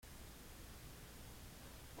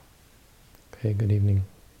Hey, good evening.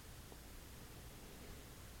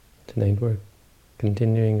 Tonight we're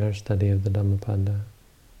continuing our study of the Dhammapada.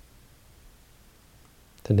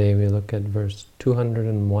 Today we look at verse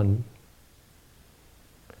 201,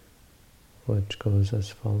 which goes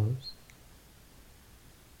as follows.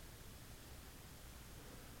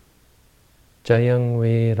 Jayang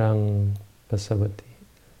virang pasavati,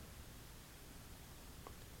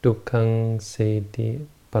 dukkhaṃ seti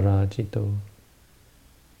parajito,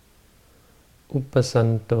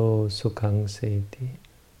 upasanto sukhaṃ seti,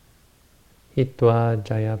 hitva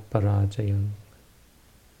jaya parajayam.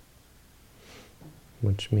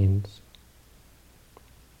 Which means,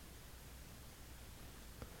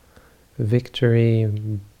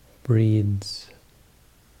 victory breeds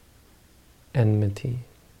enmity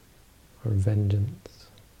or vengeance,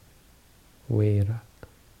 vira.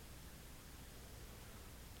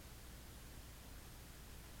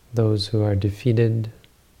 Those who are defeated,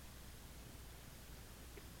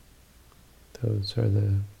 those are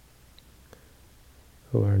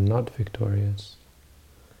who are not victorious,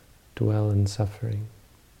 dwell in suffering.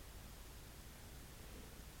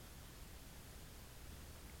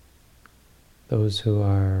 Those who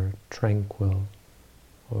are tranquil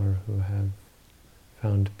or who have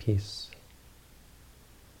found peace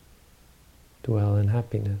dwell in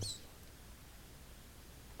happiness,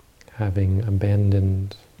 having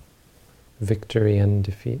abandoned victory and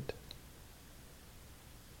defeat.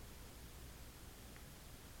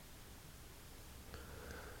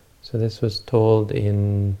 So this was told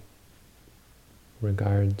in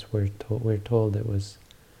regards, we're told it was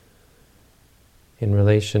in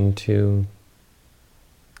relation to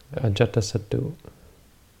Ajatasattu.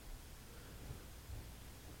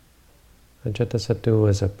 Ajatasattu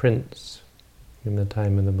was a prince in the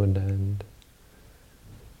time of the Buddha, and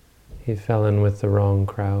he fell in with the wrong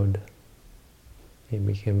crowd. He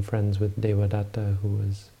became friends with Devadatta, who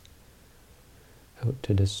was out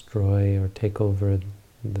to destroy or take over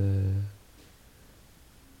the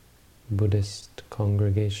Buddhist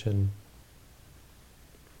congregation.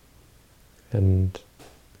 And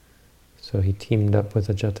so he teamed up with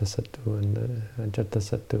Ajatasattu, and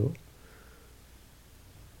Ajatasattu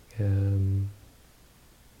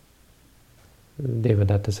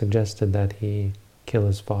Devadatta suggested that he kill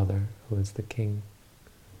his father, who was the king,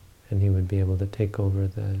 and he would be able to take over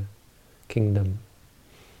the kingdom.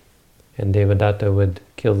 And Devadatta would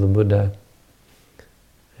kill the Buddha,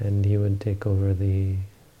 and he would take over the,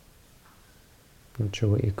 I'm not sure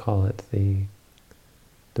what you call it, the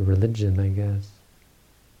religion, I guess,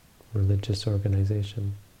 religious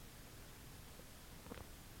organization.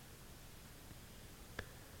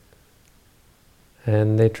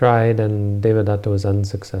 And they tried, and Devadatta was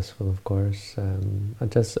unsuccessful, of course.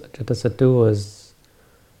 Ajatasattu was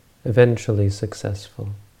eventually successful.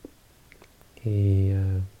 He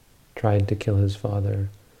tried to kill his father.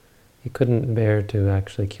 He couldn't bear to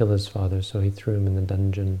actually kill his father, so he threw him in the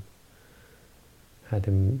dungeon, had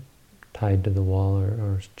him tied to the wall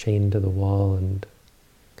or chained to the wall, and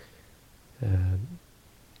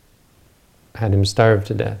had him starve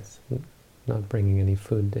to death, not bringing any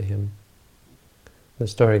food to him. The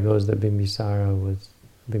story goes that Bimbisara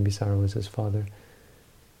was his father,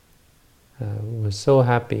 was so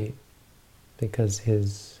happy because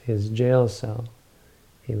his jail cell,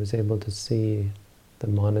 he was able to see the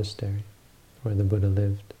monastery where the Buddha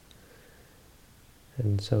lived,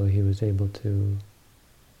 and so he was able to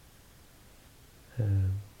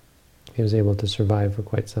survive for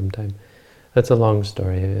quite some time. That's a long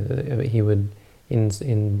story. He would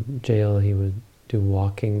in jail he would do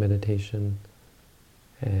walking meditation.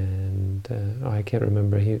 And I can't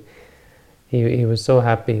remember. He was so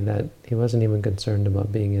happy that he wasn't even concerned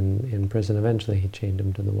about being in prison. Eventually, he chained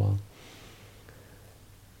him to the wall.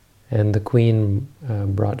 And the queen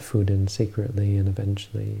brought food in secretly, and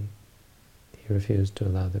eventually he refused to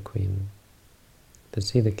allow the queen to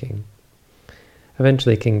see the king.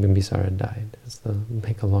 Eventually, King Bimbisara died.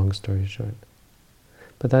 Make a long story short.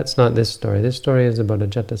 But that's not this story. This story is about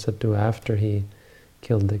Ajatasattu after he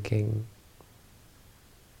killed the king.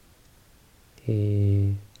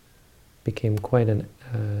 He became quite an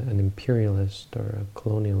imperialist or a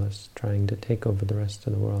colonialist, trying to take over the rest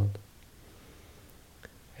of the world.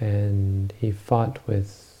 And he fought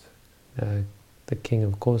with the king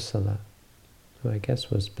of Kosala, who I guess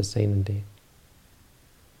was Pasenadi.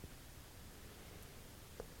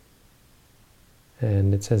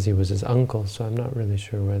 And it says he was his uncle, so I'm not really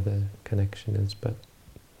sure where the connection is, but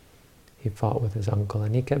he fought with his uncle,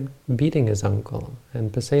 and he kept beating his uncle.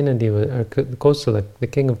 And Pasenadi, or Kosala, the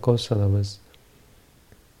king of Kosala, was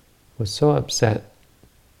so upset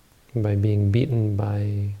by being beaten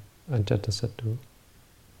by Ajatasattu,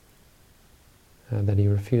 that he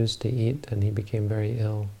refused to eat and he became very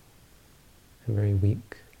ill and very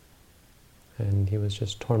weak. And he was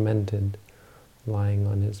just tormented lying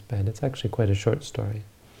on his bed. It's actually quite a short story,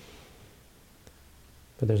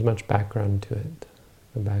 but there's much background to it.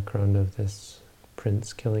 The background of this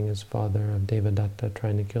prince killing his father, of Devadatta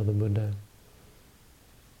trying to kill the Buddha,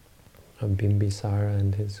 of Bimbisara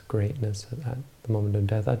and his greatness at the moment of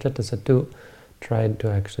death. Ajatasattu tried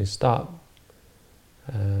to actually stop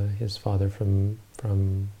his father from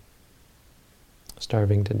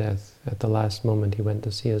starving to death. At the last moment he went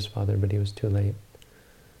to see his father, but he was too late.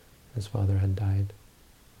 His father had died.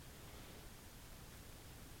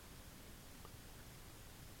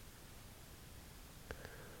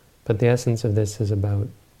 But the essence of this is about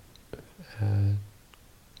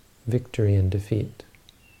victory and defeat.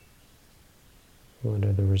 What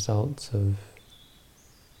are the results of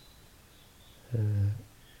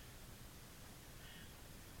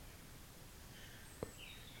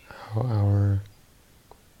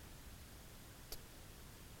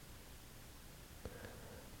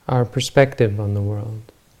our perspective on the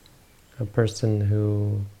world? A person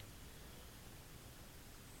who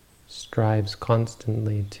strives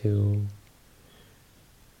constantly to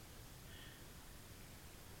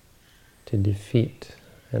defeat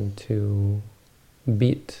and to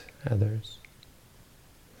beat others.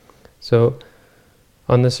 So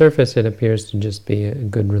on the surface it appears to just be a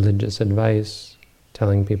good religious advice,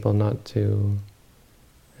 telling people not to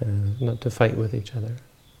fight with each other.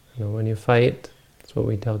 You know, when you fight, that's what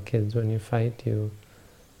we tell kids, when you fight you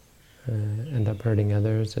end up hurting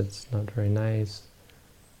others, it's not very nice,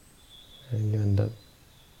 and you end up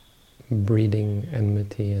breeding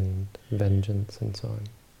enmity and vengeance and so on.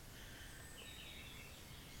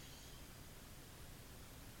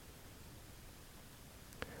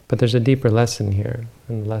 But there's a deeper lesson here,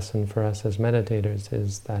 and the lesson for us as meditators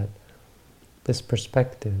is that this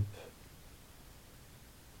perspective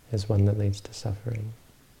is one that leads to suffering.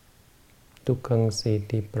 Dukkhaṃ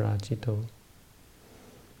seti parachito.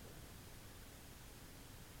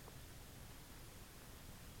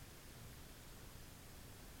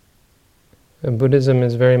 Buddhism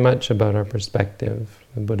is very much about our perspective.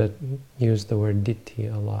 The Buddha used the word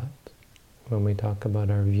ditthi a lot. When we talk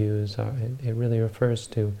about our views, it really refers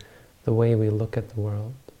to the way we look at the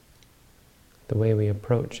world, the way we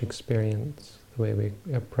approach experience, the way we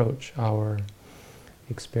approach our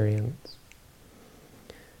experience.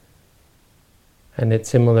 And it's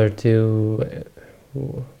similar to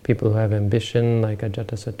people who have ambition, like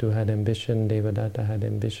Ajatasattu had ambition, Devadatta had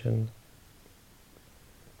ambition.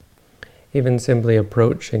 Even simply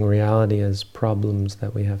approaching reality as problems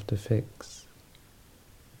that we have to fix.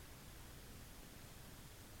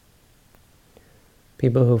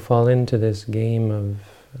 People who fall into this game of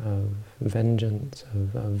vengeance,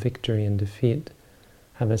 of victory and defeat,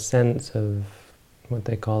 have a sense of what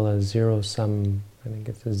they call a zero-sum, I think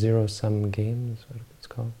it's a zero-sum game is what it's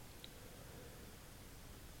called.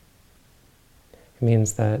 It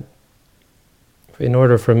means that in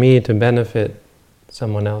order for me to benefit,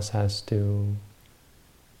 someone else has to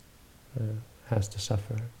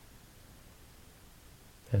suffer.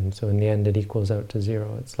 And so in the end it equals out to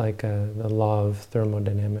zero. It's like the law of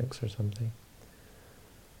thermodynamics or something.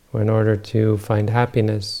 Where in order to find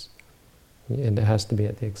happiness, it has to be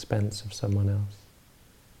at the expense of someone else.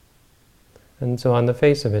 And so on the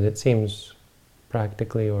face of it, it seems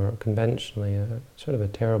practically or conventionally a sort of a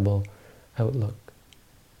terrible outlook.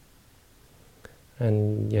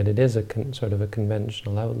 And yet it is a sort of a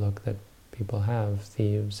conventional outlook that people have,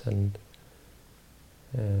 thieves and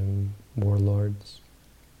warlords.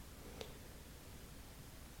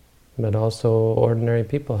 But also ordinary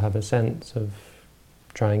people have a sense of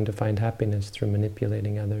trying to find happiness through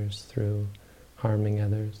manipulating others, through harming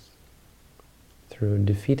others, through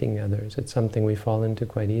defeating others. It's something we fall into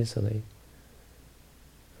quite easily,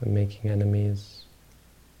 making enemies.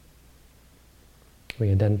 We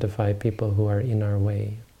identify people who are in our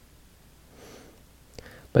way.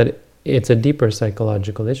 But it's a deeper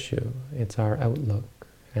psychological issue. It's our outlook.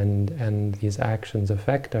 And these actions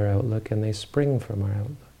affect our outlook, and they spring from our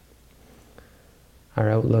outlook. Our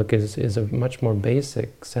outlook is a much more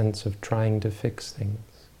basic sense of trying to fix things,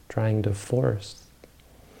 trying to force,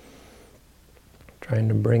 trying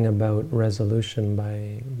to bring about resolution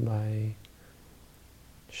by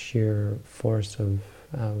sheer force of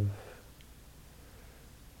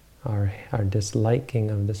our disliking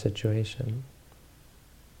of the situation.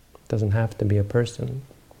 It doesn't have to be a person,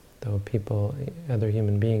 though people, other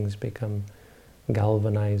human beings, become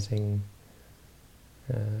galvanizing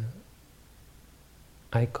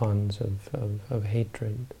icons of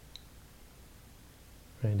hatred.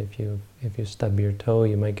 right? If you stub your toe,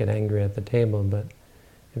 you might get angry at the table, but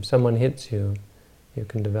if someone hits you, you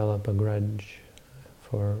can develop a grudge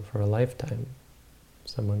for a lifetime.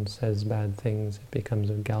 If someone says bad things, it becomes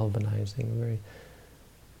a galvanizing, very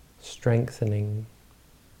strengthening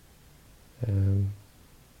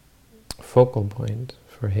focal point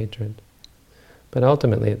for hatred. But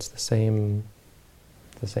ultimately it's the same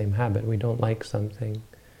habit. We don't like something,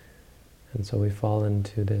 and so we fall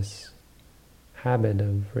into this habit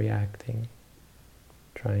of reacting,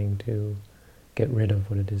 trying to get rid of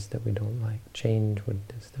what it is that we don't like, change what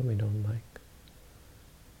it is that we don't like,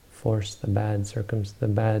 force the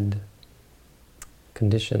bad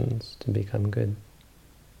conditions to become good.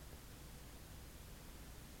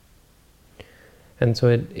 And so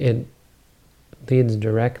it leads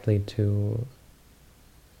directly to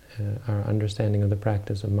our understanding of the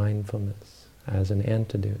practice of mindfulness as an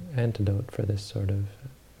antidote for this sort of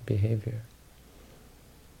behavior.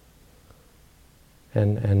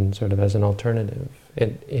 And sort of as an alternative.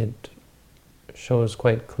 It shows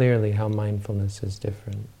quite clearly how mindfulness is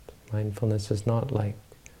different. Mindfulness is not like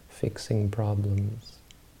fixing problems.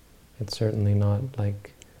 It's certainly not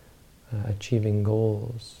like achieving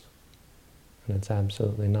goals. And it's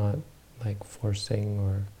absolutely not like forcing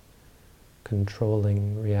or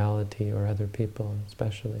controlling reality or other people,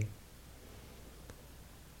 especially,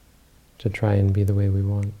 to try and be the way we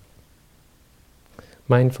want.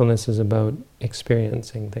 Mindfulness is about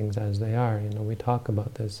experiencing things as they are. We talk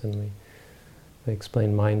about this and we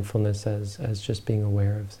explain mindfulness as just being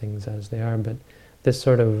aware of things as they are. But this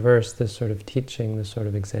sort of verse, this sort of teaching, this sort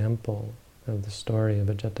of example of the story of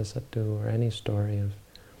Ajatasattu, or any story of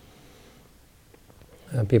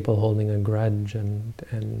people holding a grudge and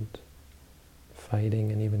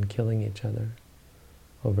fighting and even killing each other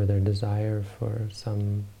over their desire for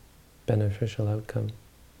some beneficial outcome.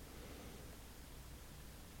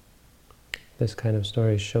 This kind of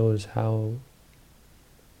story shows how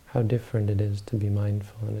different it is to be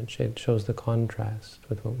mindful, and it shows the contrast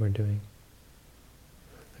with what we're doing.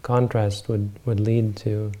 The contrast would lead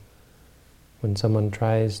to when someone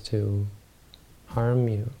tries to harm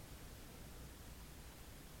you,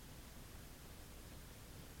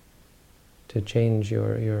 to change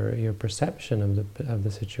your perception of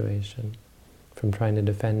the situation, from trying to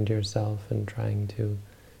defend yourself and trying to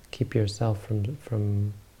keep yourself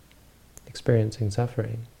from experiencing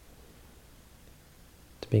suffering,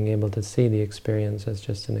 to being able to see the experience as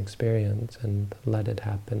just an experience and let it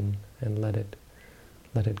happen and let it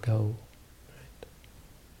go, right?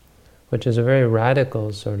 Which is a very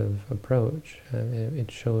radical sort of approach.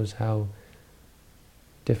 It shows how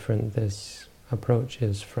different this approach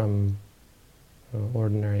is from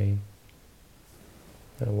ordinary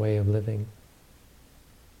way of living.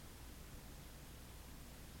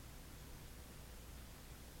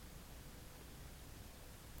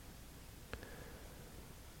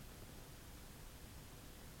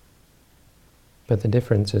 But the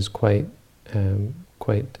difference is quite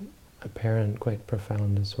apparent, quite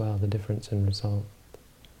profound as well, the difference in result.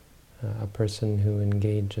 A person who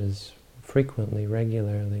engages frequently,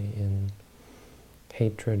 regularly in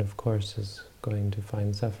hatred, of course, is going to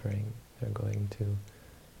find suffering. They're going to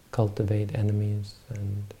cultivate enemies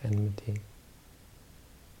and enmity.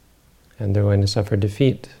 And they're going to suffer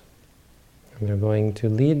defeat. And they're going to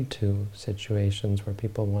lead to situations where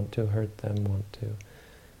people want to hurt them, want to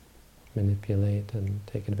manipulate and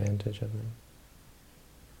take advantage of them.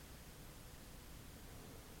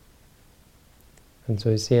 And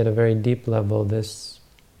so we see at a very deep level this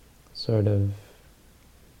sort of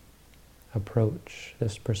approach,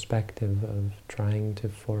 this perspective of trying to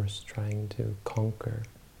force, trying to conquer.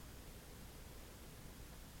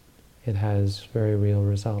 It has very real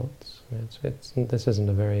results. This isn't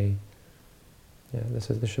a very,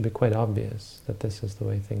 this should be quite obvious that this is the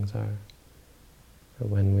way things are.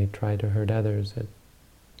 When we try to hurt others,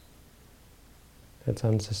 it's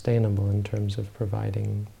unsustainable in terms of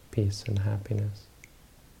providing peace and happiness.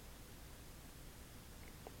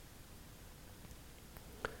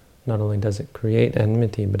 Not only does it create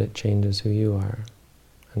enmity, but it changes who you are.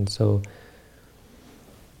 And so,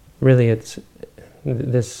 really it's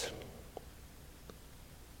this,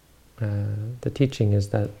 the teaching is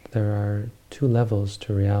that there are two levels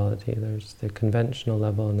to reality. There's the conventional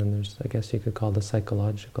level, and then there's, I guess you could call, the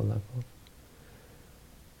psychological level.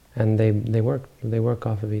 And they work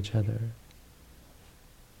off of each other.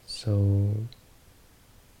 So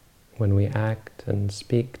when we act and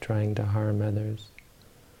speak trying to harm others,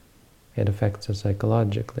 it affects us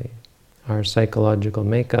psychologically. Our psychological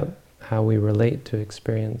makeup, how we relate to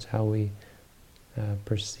experience, how we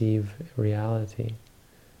perceive reality,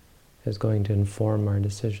 is going to inform our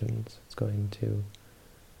decisions. It's going to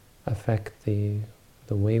affect the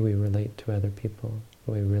way we relate to other people,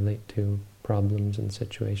 the way we relate to problems and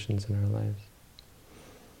situations in our lives.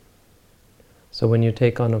 So when you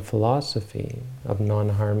take on a philosophy of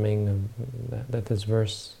non-harming, that this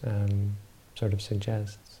verse sort of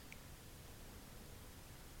suggests,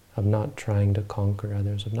 of not trying to conquer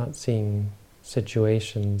others, of not seeing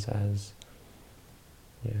situations as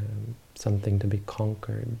something to be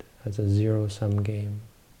conquered, as a zero-sum game.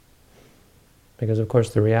 Because of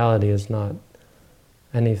course the reality is not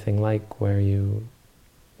anything like where you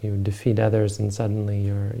defeat others and suddenly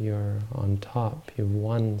you're on top, you've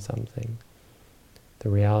won something. The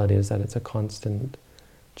reality is that it's a constant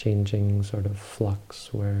changing sort of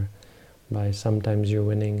flux whereby sometimes you're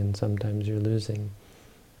winning and sometimes you're losing.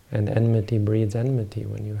 And enmity breeds enmity.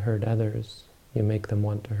 When you hurt others, you make them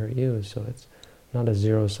want to hurt you. So it's not a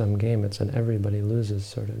zero-sum game, it's an everybody loses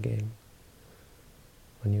sort of game.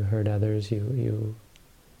 When you hurt others, you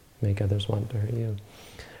make others want to hurt you.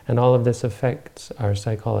 And all of this affects our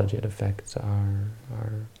psychology, it affects our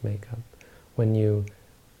makeup. When you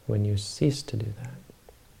cease to do that,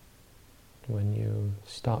 when you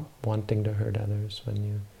stop wanting to hurt others, when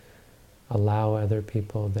you allow other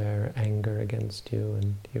people their anger against you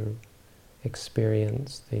and you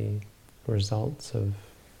experience the results of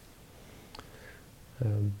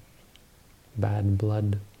bad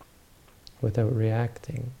blood without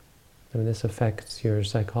reacting, I mean, this affects your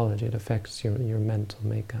psychology, it affects your mental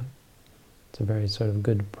makeup. It's a very sort of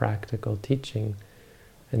good practical teaching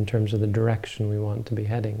in terms of the direction we want to be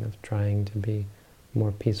heading, of trying to be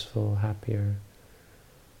more peaceful, happier,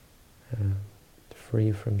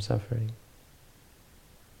 free from suffering.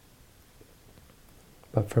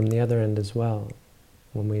 But from the other end as well,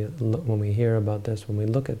 when we hear about this, when we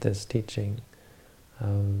look at this teaching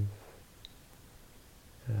of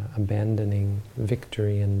abandoning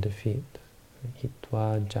victory and defeat,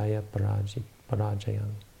 hitva jaya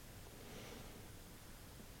parajayam,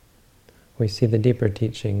 we see the deeper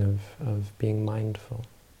teaching of being mindful.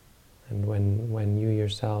 And when you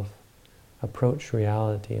yourself approach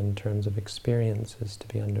reality in terms of experiences to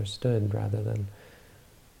be understood rather than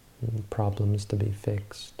problems to be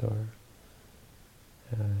fixed or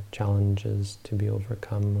challenges to be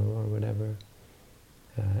overcome or whatever,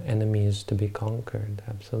 enemies to be conquered,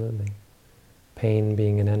 absolutely. Pain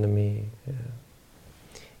being an enemy,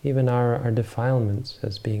 even our defilements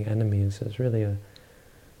as being enemies is really a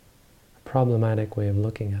problematic way of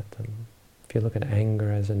looking at them. If you look at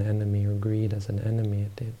anger as an enemy or greed as an enemy,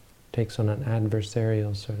 it takes on an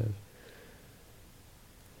adversarial sort of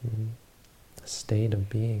state of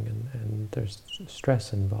being, and there's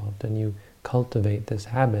stress involved, and you cultivate this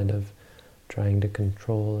habit of trying to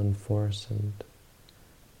control and force and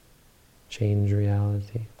change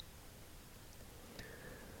reality.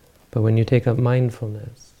 But when you take up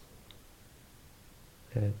mindfulness,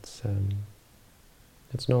 it's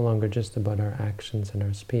no longer just about our actions and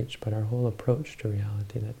our speech, but our whole approach to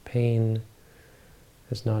reality, that pain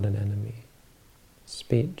is not an enemy.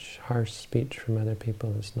 Speech, harsh speech from other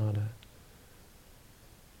people is not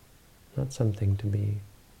something to be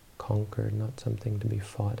conquered, not something to be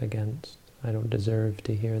fought against. I don't deserve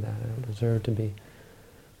to hear that. I don't deserve to be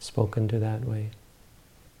spoken to that way.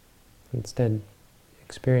 Instead,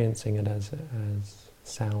 experiencing it as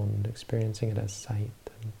sound, experiencing it as sight,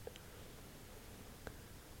 and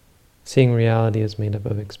seeing reality is made up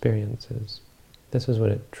of experiences. This is what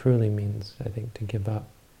it truly means, I think, to give up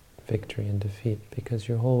victory and defeat, because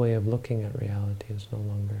your whole way of looking at reality is no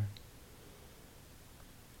longer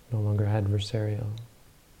adversarial.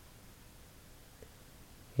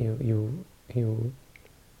 You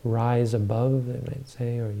rise above, they might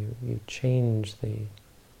say, or you change the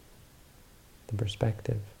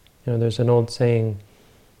perspective. You know, there's an old saying,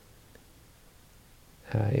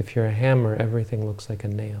 if you're a hammer, everything looks like a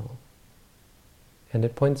nail. And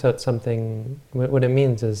it points out something. What it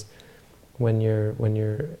means is, when your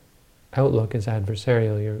outlook is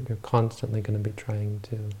adversarial, you're constantly going to be trying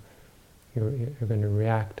to, you're going to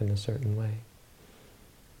react in a certain way.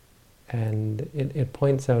 And it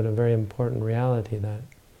points out a very important reality, that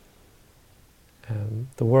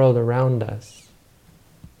the world around us,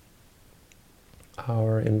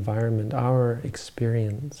 our environment, our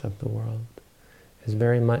experience of the world, is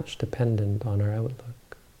very much dependent on our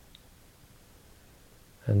outlook.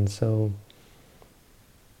 And so,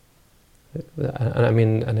 I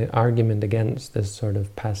mean, an argument against this sort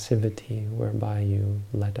of passivity whereby you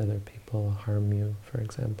let other people harm you, for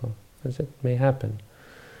example, as it may happen,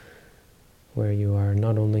 where you are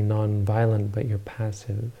not only non-violent but you're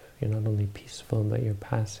passive. You're not only peaceful but you're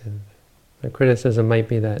passive. The criticism might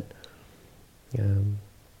be that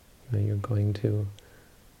You're going to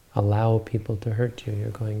allow people to hurt you. You're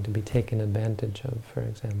going to be taken advantage of, for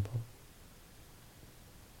example.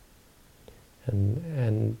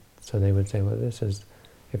 And so they would say, well, this is,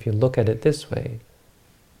 if you look at it this way,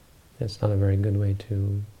 it's not a very good way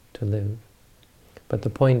to live. But the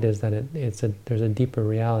point is that there's a deeper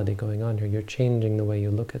reality going on here. You're changing the way you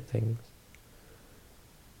look at things.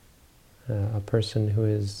 A person who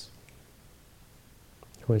is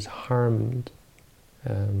harmed,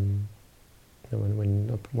 when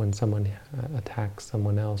someone attacks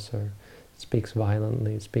someone else or speaks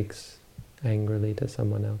violently, speaks angrily to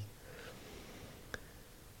someone else,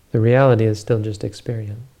 the reality is still just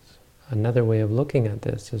experience. Another way of looking at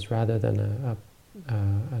this is, rather than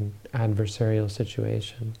an adversarial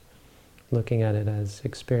situation, looking at it as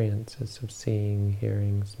experiences of seeing,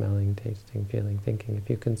 hearing, smelling, tasting, feeling, thinking. If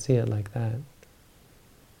you can see it like that,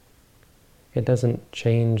 it doesn't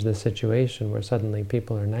change the situation where suddenly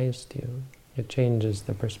people are nice to you. It changes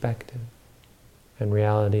the perspective. And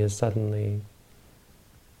reality is suddenly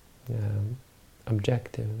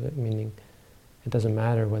objective, meaning it doesn't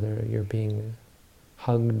matter whether you're being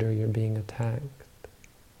hugged or you're being attacked.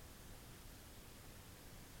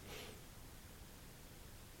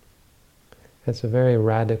 It's a very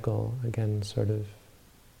radical, again, sort of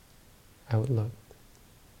outlook.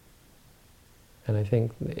 And I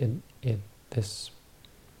think this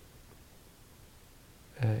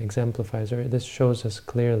exemplifies, or this shows us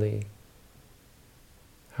clearly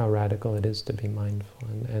how radical it is to be mindful,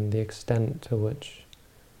 and the extent to which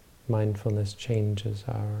mindfulness changes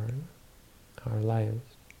our lives.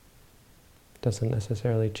 It doesn't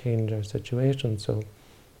necessarily change our situation, so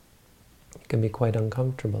it can be quite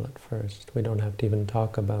uncomfortable at first. We don't have to even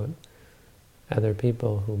talk about other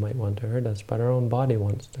people who might want to hurt us, but our own body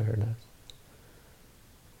wants to hurt us.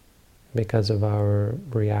 Because of our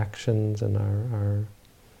reactions and our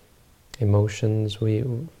emotions, we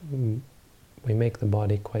make the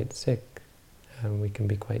body quite sick, and we can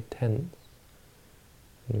be quite tense.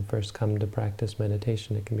 When you first come to practice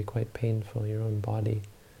meditation, it can be quite painful. Your own body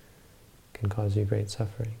can cause you great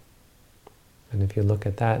suffering. And if you look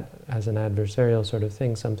at that as an adversarial sort of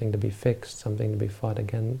thing, something to be fixed, something to be fought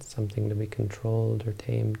against, something to be controlled or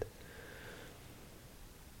tamed,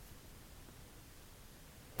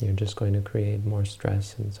 you're just going to create more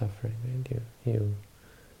stress and suffering. Right?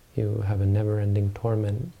 You have a never-ending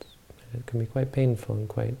torment. It can be quite painful and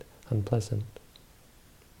quite unpleasant.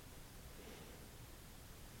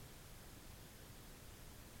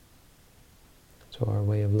 So our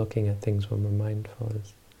way of looking at things when we're mindful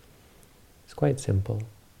is quite simple.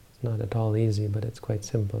 It's not at all easy, but it's quite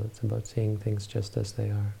simple. It's about seeing things just as they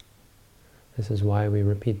are. This is why we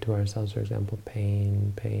repeat to ourselves, for example,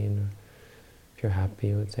 pain, pain, or if you're happy,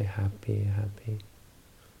 you would say happy, happy.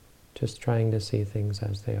 Just trying to see things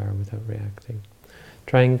as they are without reacting.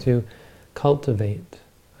 Trying to cultivate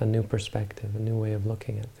a new perspective, a new way of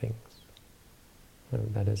looking at things.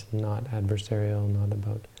 That is not adversarial, not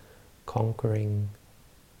about conquering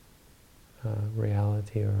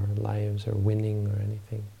reality or our lives or winning or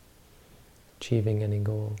anything, achieving any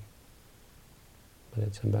goal. But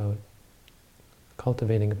it's about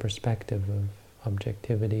cultivating a perspective of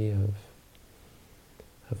objectivity, of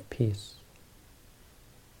peace,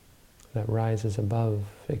 that rises above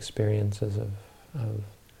experiences of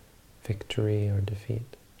victory or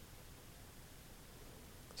defeat.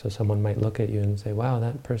 So someone might look at you and say, wow,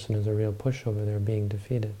 that person is a real pushover, they're being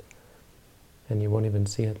defeated. And you won't even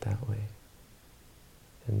see it that way.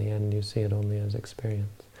 In the end, you see it only as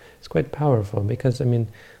experience. It's quite powerful because, the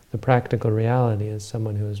practical reality is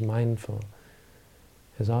someone who is mindful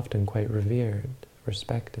is often quite revered,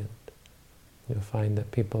 respected. You'll find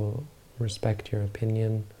that people respect your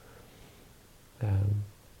opinion.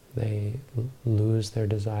 They lose their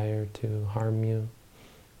desire to harm you.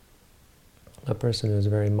 A person who is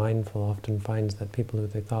very mindful often finds that people who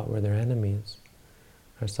they thought were their enemies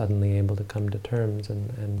are suddenly able to come to terms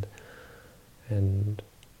and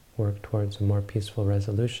work towards a more peaceful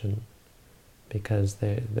resolution because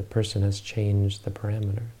the person has changed the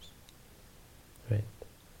parameters. Right?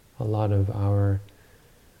 A lot of our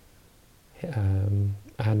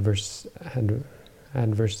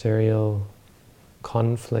adversarial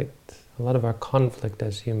conflict, a lot of our conflict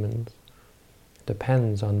as humans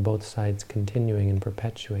depends on both sides continuing and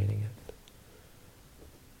perpetuating it.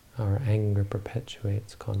 Our anger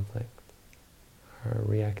perpetuates conflict. Our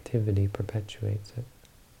reactivity perpetuates it.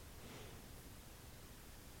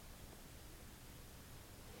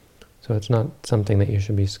 So it's not something that you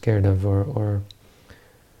should be scared of or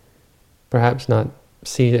perhaps not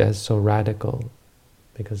see it as so radical,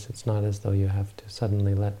 because it's not as though you have to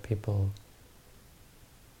suddenly let people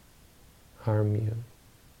harm you.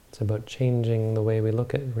 It's about changing the way we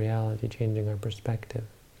look at reality, changing our perspective,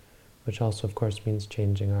 which also, of course, means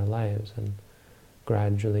changing our lives. And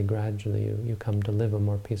gradually, you come to live a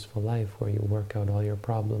more peaceful life where you work out all your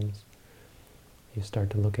problems. You start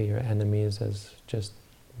to look at your enemies as just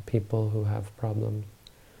people who have problems,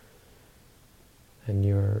 and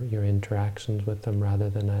your interactions with them rather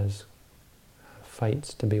than as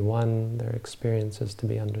fights to be won, their experiences to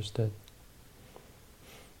be understood.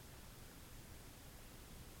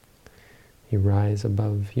 You rise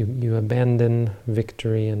above, you abandon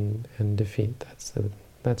victory and defeat.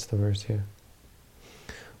 That's the verse here.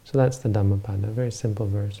 So that's the Dhammapada, a very simple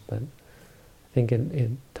verse, but I think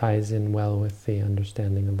it ties in well with the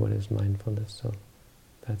understanding of what is mindfulness. So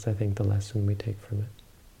that's, I think, the lesson we take from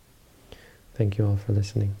it. Thank you all for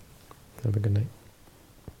listening. Have a good night.